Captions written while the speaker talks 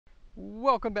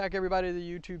Welcome back everybody to the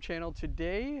YouTube channel.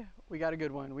 Today we got a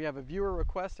good one. We have a viewer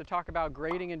request to talk about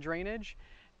grading and drainage,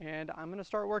 and I'm going to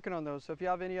start working on those. So if you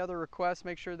have any other requests,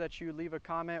 make sure that you leave a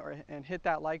comment and hit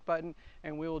that like button,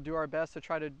 and we will do our best to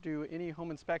try to do any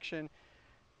home inspection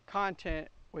content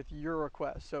with your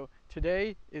request. So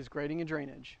today is grading and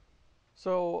drainage.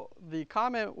 So the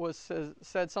comment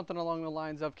said something along the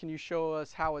lines of, can you show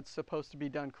us how it's supposed to be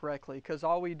done correctly? Because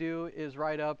all we do is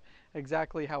write up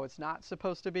exactly how it's not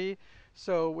supposed to be.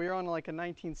 So we're on like a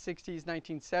 1960s,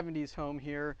 1970s home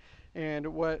here. And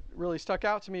what really stuck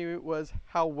out to me was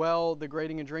how well the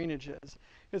grading and drainage is.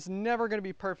 It's never going to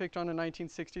be perfect on a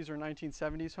 1960s or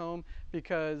 1970s home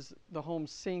because the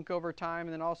homes sink over time.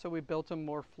 And then also we built them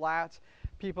more flat.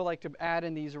 People like to add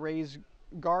in these raised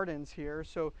gardens here.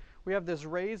 So we have this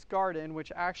raised garden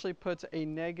which actually puts a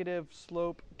negative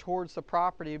slope towards the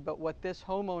property, but what this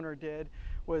homeowner did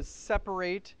was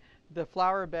separate the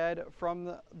flower bed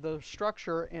from the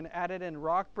structure and added in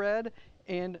rock bed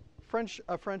and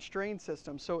a French drain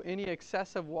system. So any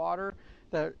excessive water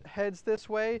that heads this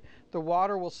way, the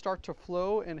water will start to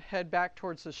flow and head back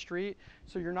towards the street,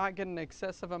 so you're not getting an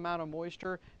excessive amount of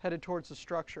moisture headed towards the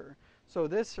structure. So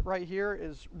this right here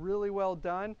is really well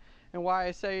done. And why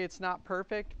I say it's not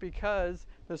perfect, because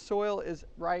the soil is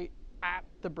right at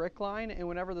the brick line, and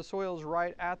whenever the soil is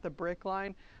right at the brick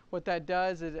line, what that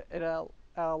does is it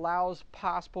allows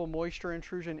possible moisture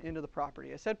intrusion into the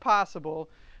property. I said possible,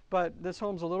 but this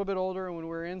home's a little bit older, and when we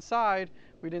were inside,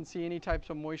 we didn't see any types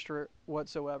of moisture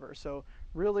whatsoever. So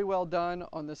really well done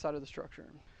on this side of the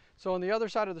structure. So on the other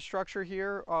side of the structure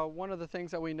here, one of the things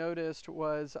that we noticed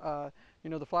was,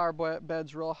 the flower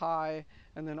bed's real high,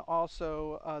 and then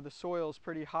also the soil is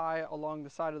pretty high along the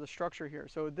side of the structure here.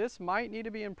 So this might need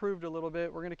to be improved a little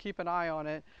bit. We're going to keep an eye on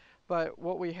it. But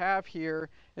what we have here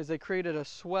is they created a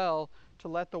swell to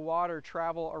let the water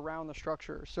travel around the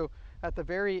structure. So at the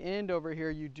very end over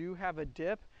here, you do have a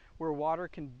dip where water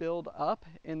can build up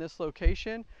in this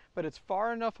location, but it's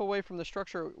far enough away from the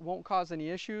structure it won't cause any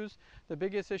issues. The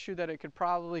biggest issue that it could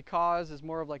probably cause is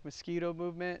more of like mosquito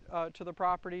movement to the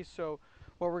property. So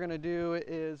what we're going to do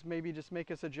is maybe just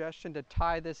make a suggestion to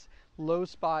tie this low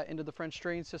spot into the French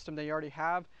drain system they already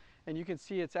have. And you can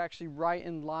see it's actually right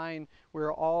in line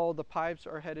where all the pipes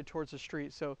are headed towards the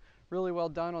street. So really well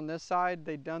done on this side.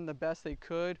 They've done the best they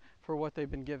could for what they've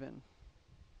been given.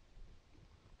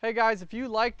 Hey guys, if you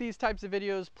like these types of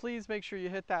videos, please make sure you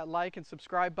hit that like and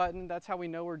subscribe button. That's how we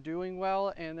know we're doing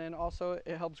well, and then also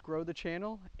it helps grow the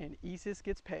channel, and ESIS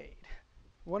gets paid.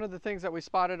 One of the things that we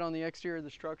spotted on the exterior of the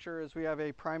structure is we have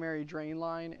a primary drain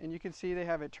line, and you can see they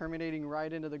have it terminating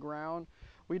right into the ground.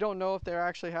 We don't know if they're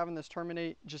actually having this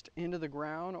terminate just into the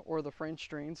ground or the French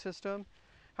drain system.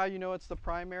 How you know it's the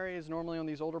primary is normally on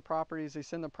these older properties, they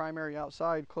send the primary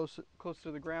outside close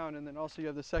to the ground, and then also you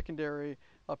have the secondary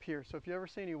up here. So if you ever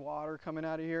see any water coming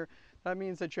out of here, that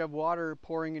means that you have water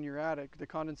pouring in your attic. The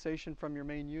condensation from your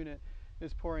main unit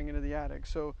is pouring into the attic.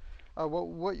 So what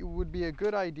would be a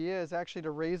good idea is actually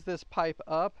to raise this pipe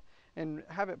up and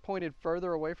have it pointed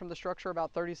further away from the structure,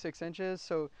 about 36 inches,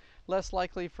 so less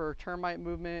likely for termite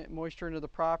movement, moisture into the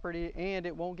property, and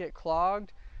it won't get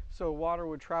clogged, so water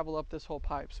would travel up this whole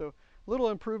pipe. So little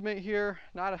improvement here,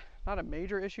 not a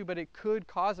major issue, but it could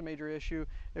cause a major issue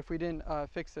if we didn't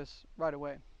fix this right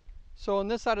away. So on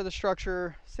this side of the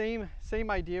structure, same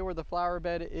idea where the flower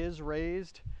bed is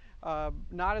raised.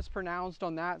 Not as pronounced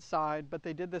on that side, but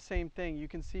they did the same thing. You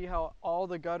can see how all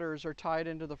the gutters are tied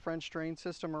into the French drain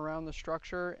system around the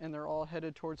structure, and they're all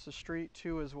headed towards the street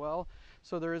too as well.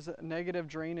 So there is negative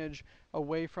drainage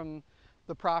away from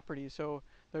the property. So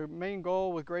the main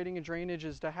goal with grading and drainage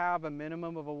is to have a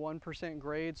minimum of a 1%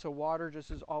 grade, so water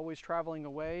just is always traveling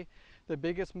away. The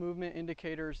biggest movement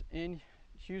indicators in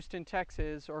Houston,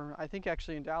 Texas, or I think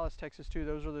actually in Dallas, Texas too,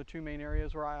 those are the two main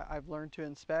areas where I've learned to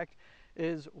inspect,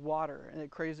 is water, and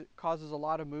it causes a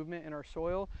lot of movement in our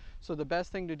soil. So the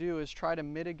best thing to do is try to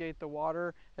mitigate the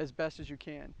water as best as you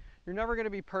can. You're never going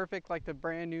to be perfect like the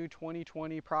brand new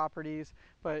 2020 properties,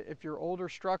 but if you're older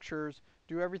structures,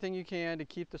 do everything you can to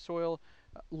keep the soil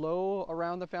low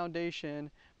around the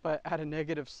foundation, but at a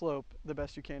negative slope the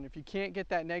best you can. If you can't get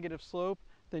that negative slope,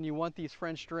 then you want these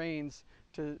French drains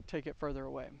to take it further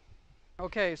away.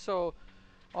 Okay, so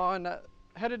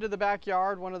headed to the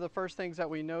backyard, one of the first things that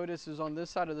we notice is on this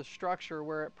side of the structure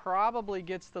where it probably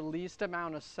gets the least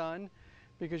amount of sun,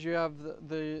 because you have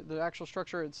the actual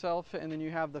structure itself, and then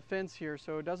you have the fence here,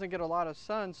 so it doesn't get a lot of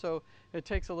sun, so it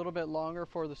takes a little bit longer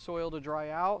for the soil to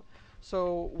dry out.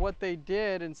 So what they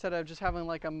did, instead of just having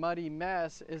like a muddy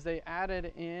mess, is they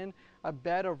added in a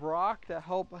bed of rock to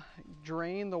help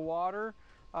drain the water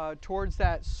towards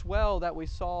that swell that we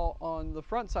saw on the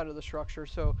front side of the structure.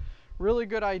 So really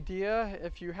good idea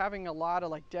if you're having a lot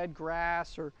of like dead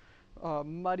grass or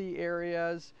muddy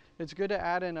areas. It's good to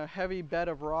add in a heavy bed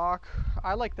of rock.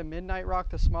 I like the midnight rock,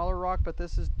 the smaller rock, but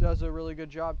this does a really good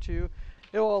job too.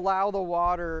 It will allow the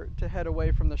water to head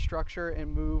away from the structure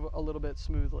and move a little bit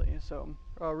smoothly. So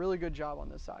a really good job on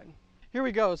this side. Here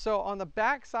we go. So on the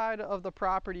back side of the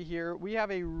property here, we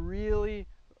have a really,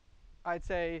 I'd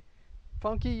say,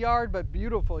 funky yard, but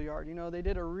beautiful yard. You know, they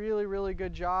did a really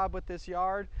good job with this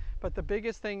yard. But the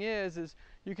biggest thing is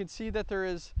you can see that there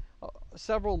is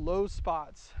several low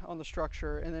spots on the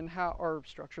structure, and then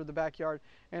the backyard,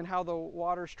 and how the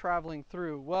water's traveling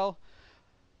through. Well,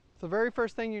 the very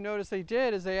first thing you notice they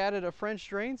did is they added a French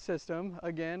drain system,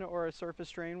 again, or a surface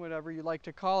drain, whatever you like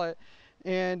to call it,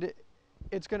 and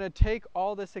it's going to take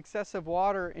all this excessive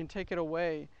water and take it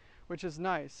away, which is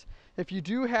nice. If you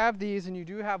do have these and you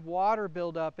do have water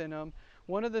build up in them,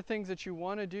 one of the things that you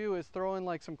want to do is throw in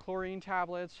like some chlorine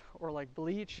tablets or like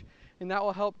bleach, and that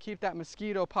will help keep that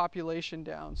mosquito population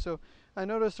down. So I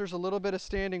noticed there's a little bit of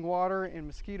standing water, and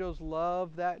mosquitoes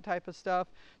love that type of stuff.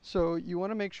 So you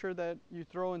want to make sure that you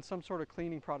throw in some sort of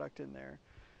cleaning product in there.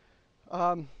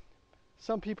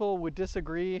 Some people would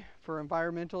disagree for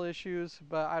environmental issues,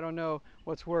 but I don't know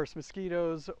what's worse,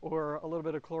 mosquitoes or a little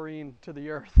bit of chlorine to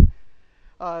the earth.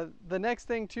 The next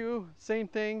thing too, same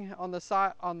thing on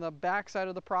the back side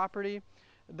of the property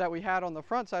that we had on the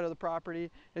front side of the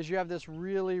property, is you have this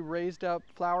really raised up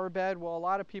flower bed. Well, a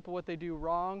lot of people, what they do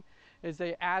wrong is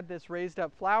they add this raised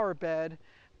up flower bed,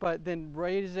 but then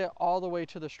raise it all the way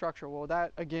to the structure. Well,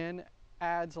 that again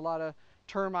adds a lot of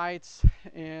termites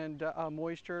and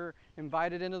moisture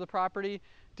invited into the property.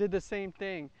 Did the same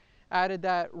thing, added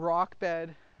that rock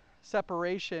bed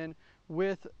separation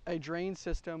with a drain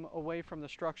system away from the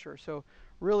structure. So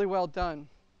really well done.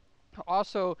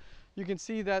 Also, you can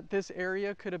see that this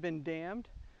area could have been dammed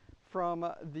from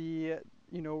the,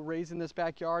 raising this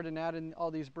backyard and adding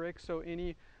all these bricks. So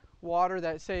any water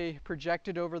that, say,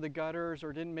 projected over the gutters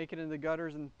or didn't make it into the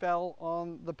gutters and fell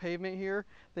on the pavement here,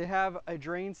 they have a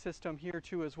drain system here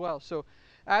too as well. So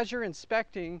as you're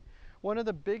inspecting, one of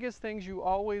the biggest things you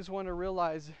always want to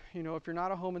realize, if you're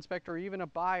not a home inspector or even a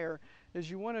buyer, is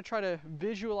you want to try to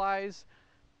visualize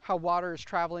how water is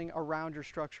traveling around your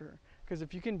structure. Because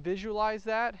if you can visualize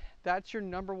that, that's your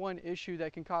number one issue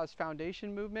that can cause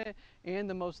foundation movement and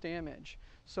the most damage.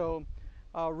 So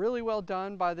really well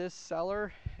done by this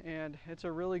seller, and it's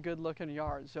a really good looking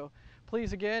yard. So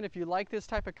please, again, if you like this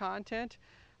type of content,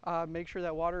 make sure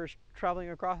that water is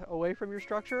traveling away from your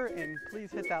structure, and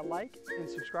please hit that like and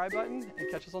subscribe button and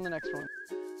catch us on the next one.